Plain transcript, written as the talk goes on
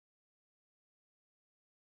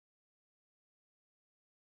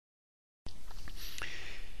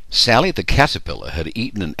Sally the caterpillar had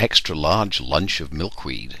eaten an extra-large lunch of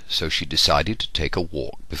milkweed, so she decided to take a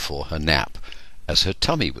walk before her nap, as her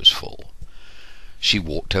tummy was full. She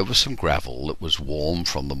walked over some gravel that was warm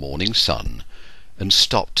from the morning sun, and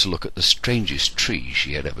stopped to look at the strangest tree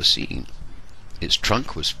she had ever seen. Its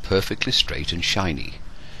trunk was perfectly straight and shiny.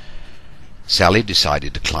 Sally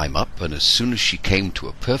decided to climb up, and as soon as she came to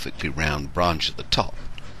a perfectly round branch at the top,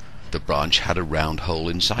 the branch had a round hole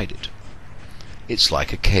inside it. "It's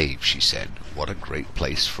like a cave," she said. "What a great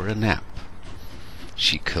place for a nap."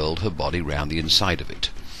 She curled her body round the inside of it.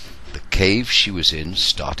 The cave she was in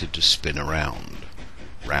started to spin around.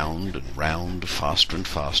 Round and round, faster and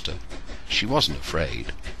faster. She wasn't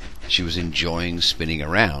afraid. She was enjoying spinning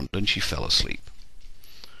around, and she fell asleep.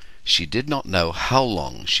 She did not know how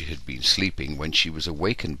long she had been sleeping when she was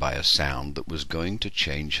awakened by a sound that was going to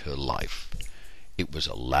change her life. It was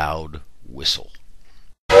a loud whistle.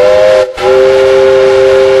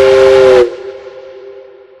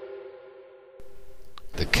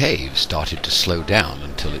 The cave started to slow down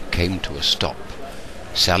until it came to a stop.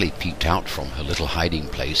 Sally peeped out from her little hiding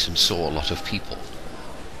place and saw a lot of people.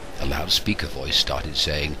 A loudspeaker voice started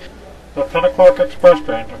saying, "The 10 o'clock express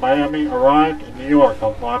train to Miami arrived in New York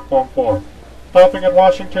on platform 4. Stopping at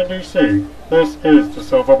Washington, D.C. This is the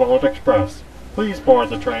Silver Bullet Express. Please board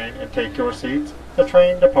the train and take your seats. The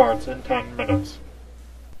train departs in 10 minutes.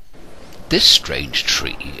 "This strange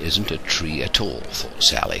tree isn't a tree at all," thought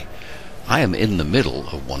Sally. "I am in the middle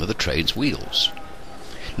of one of the train's wheels."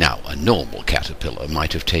 Now, a normal caterpillar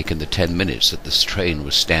might have taken the 10 minutes that this train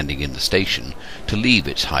was standing in the station to leave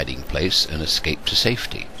its hiding place and escape to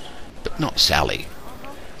safety. But not Sally.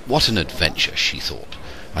 "What an adventure," she thought.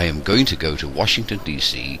 "I am going to go to Washington,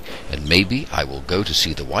 D.C., and maybe I will go to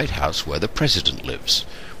see the White House where the President lives.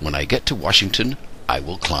 When I get to Washington, I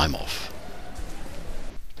will climb off."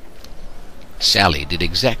 Sally did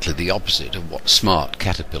exactly the opposite of what smart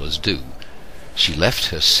caterpillars do. She left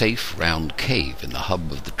her safe round cave in the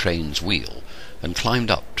hub of the train's wheel and climbed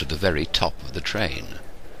up to the very top of the train.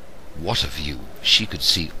 What a view! She could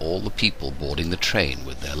see all the people boarding the train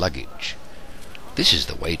with their luggage. "This is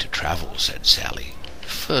the way to travel," said Sally.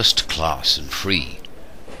 "First class and free."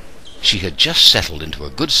 She had just settled into a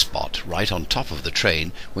good spot right on top of the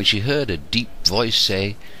train when she heard a deep voice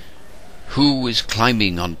say, "Who is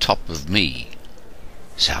climbing on top of me?"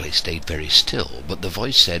 Sally stayed very still, but the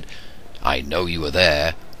voice said, "I know you are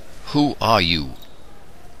there. Who are you?"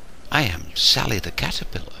 "I am Sally the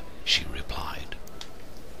caterpillar," she replied.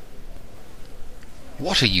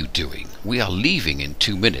 "What are you doing? We are leaving in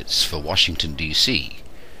 2 minutes for Washington, D.C.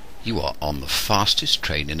 You are on the fastest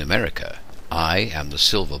train in America. I am the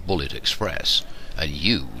Silver Bullet Express, and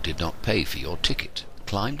you did not pay for your ticket.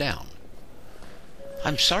 Climb down."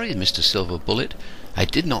 "I'm sorry, Mr. Silver Bullet. I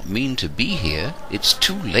did not mean to be here. It's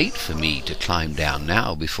too late for me to climb down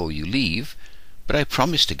now before you leave, but I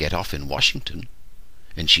promised to get off in Washington."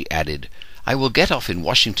 And she added, "I will get off in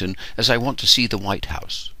Washington as I want to see the White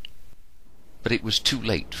House." But it was too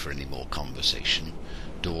late for any more conversation.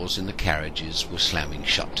 Doors in the carriages were slamming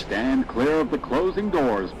shut. "Stand clear of the closing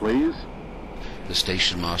doors, please." The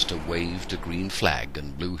station master waved a green flag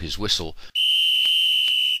and blew his whistle,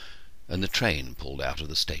 and the train pulled out of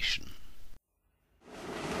the station.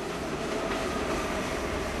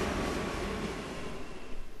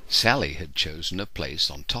 Sally had chosen a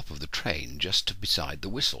place on top of the train just beside the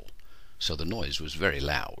whistle, so the noise was very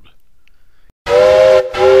loud.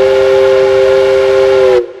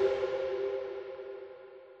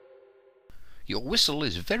 "Your whistle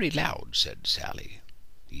is very loud," said Sally.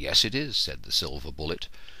 "Yes, it is," said the Silver Bullet.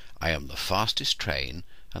 "I am the fastest train,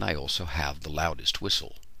 and I also have the loudest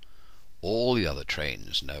whistle. All the other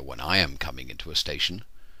trains know when I am coming into a station.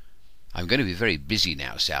 I'm going to be very busy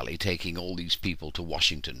now, Sally, taking all these people to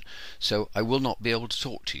Washington, so I will not be able to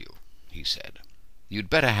talk to you," he said. "You'd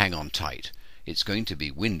better hang on tight. It's going to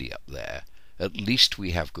be windy up there. At least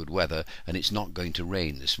we have good weather, and it's not going to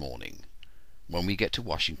rain this morning. When we get to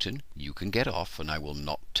Washington, you can get off, and I will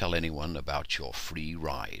not tell anyone about your free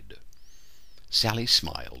ride." Sally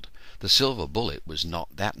smiled. The Silver Bullet was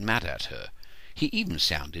not that mad at her. He even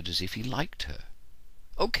sounded as if he liked her.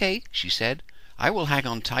 "Okay," she said. "I will hang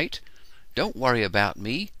on tight. Don't worry about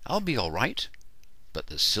me. I'll be all right." But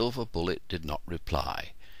the Silver Bullet did not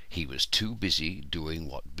reply. He was too busy doing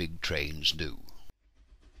what big trains do.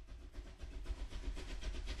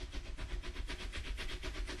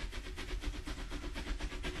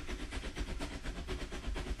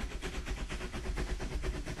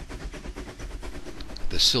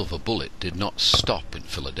 The Silver Bullet did not stop in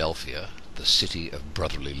Philadelphia, the city of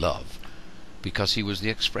brotherly love, because he was the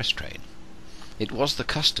express train. It was the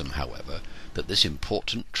custom, however, that this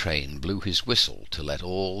important train blew his whistle to let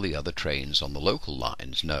all the other trains on the local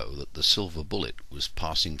lines know that the Silver Bullet was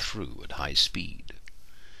passing through at high speed.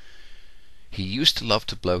 He used to love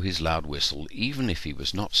to blow his loud whistle even if he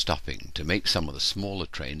was not stopping, to make some of the smaller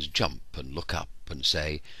trains jump and look up and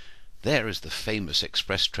say, "There is the famous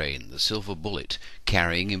express train, the Silver Bullet,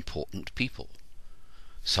 carrying important people."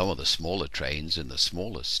 Some of the smaller trains in the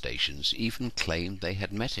smaller stations even claimed they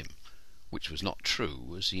had met him, which was not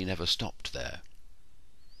true, as he never stopped there.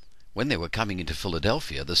 When they were coming into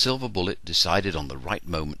Philadelphia, the Silver Bullet decided on the right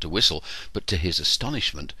moment to whistle, but to his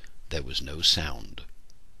astonishment there was no sound.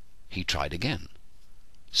 He tried again.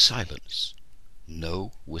 Silence.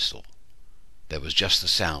 No whistle. There was just the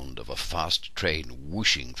sound of a fast train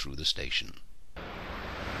whooshing through the station.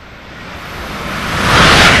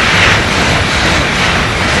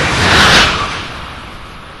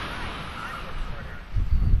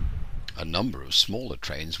 A number of smaller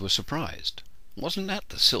trains were surprised. "Wasn't that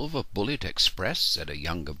the Silver Bullet Express?" said a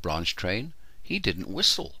younger branch train. "He didn't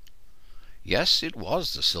whistle." "Yes, it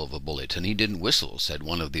was the Silver Bullet, and he didn't whistle," said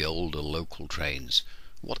one of the older local trains.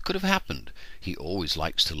 "What could have happened? He always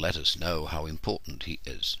likes to let us know how important he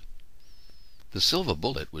is." The Silver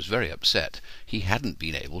Bullet was very upset. He hadn't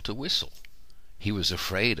been able to whistle. He was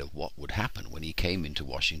afraid of what would happen when he came into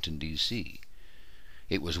Washington, D.C.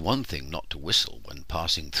 It was one thing not to whistle when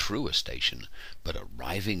passing through a station, but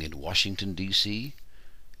arriving in Washington, D.C.,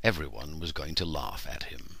 everyone was going to laugh at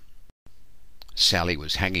him. Sally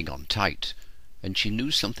was hanging on tight, and she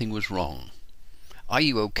knew something was wrong. "Are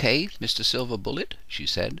you okay, Mr. Silver Bullet?" she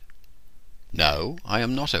said. "No, I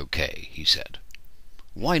am not okay," he said.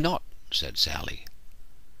 "Why not?" said Sally.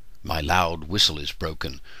 "My loud whistle is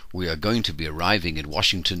broken. We are going to be arriving in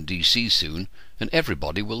Washington, D.C. soon, and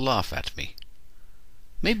everybody will laugh at me."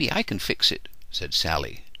 "Maybe I can fix it," said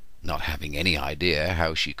Sally, not having any idea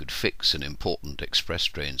how she could fix an important express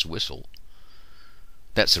train's whistle.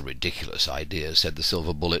 "That's a ridiculous idea," said the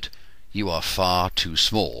Silver Bullet. "You are far too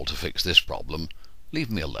small to fix this problem.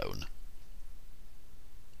 Leave me alone."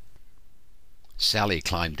 Sally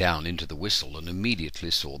climbed down into the whistle and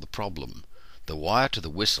immediately saw the problem. The wire to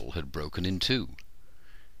the whistle had broken in two.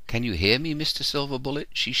 "Can you hear me, Mr. Silver Bullet?"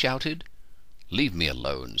 she shouted. "Leave me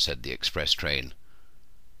alone," said the express train.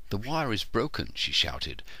 "The wire is broken," she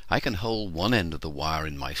shouted. "I can hold one end of the wire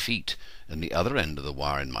in my feet and the other end of the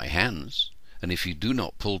wire in my hands, and if you do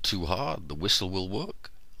not pull too hard the whistle will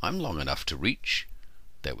work. I'm long enough to reach."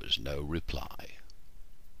 There was no reply.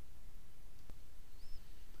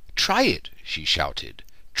 "Try it," she shouted.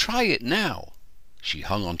 "Try it now." She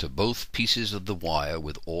hung onto both pieces of the wire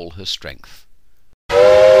with all her strength.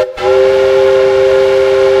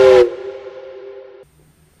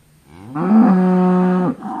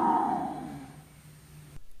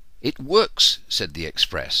 "It works," said the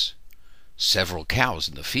express. Several cows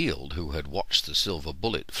in the field, who had watched the Silver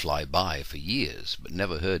Bullet fly by for years but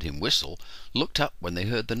never heard him whistle, looked up when they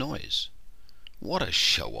heard the noise. "What a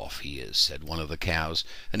show-off he is," said one of the cows,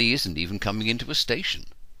 "and he isn't even coming into a station."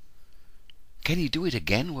 "Can you do it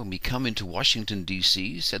again when we come into Washington,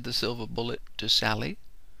 D.C.?" said the Silver Bullet to Sally.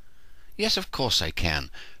 "Yes, of course I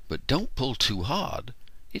can, but don't pull too hard.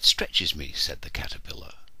 It stretches me," said the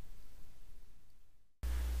caterpillar.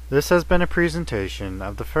 This has been a presentation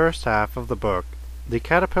of the first half of the book, The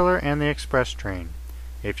Caterpillar and the Express Train.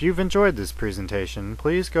 If you've enjoyed this presentation,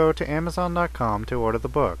 please go to Amazon.com to order the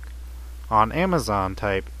book. On Amazon,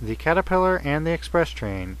 type The Caterpillar and the Express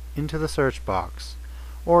Train into the search box,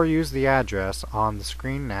 or use the address on the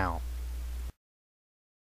screen now.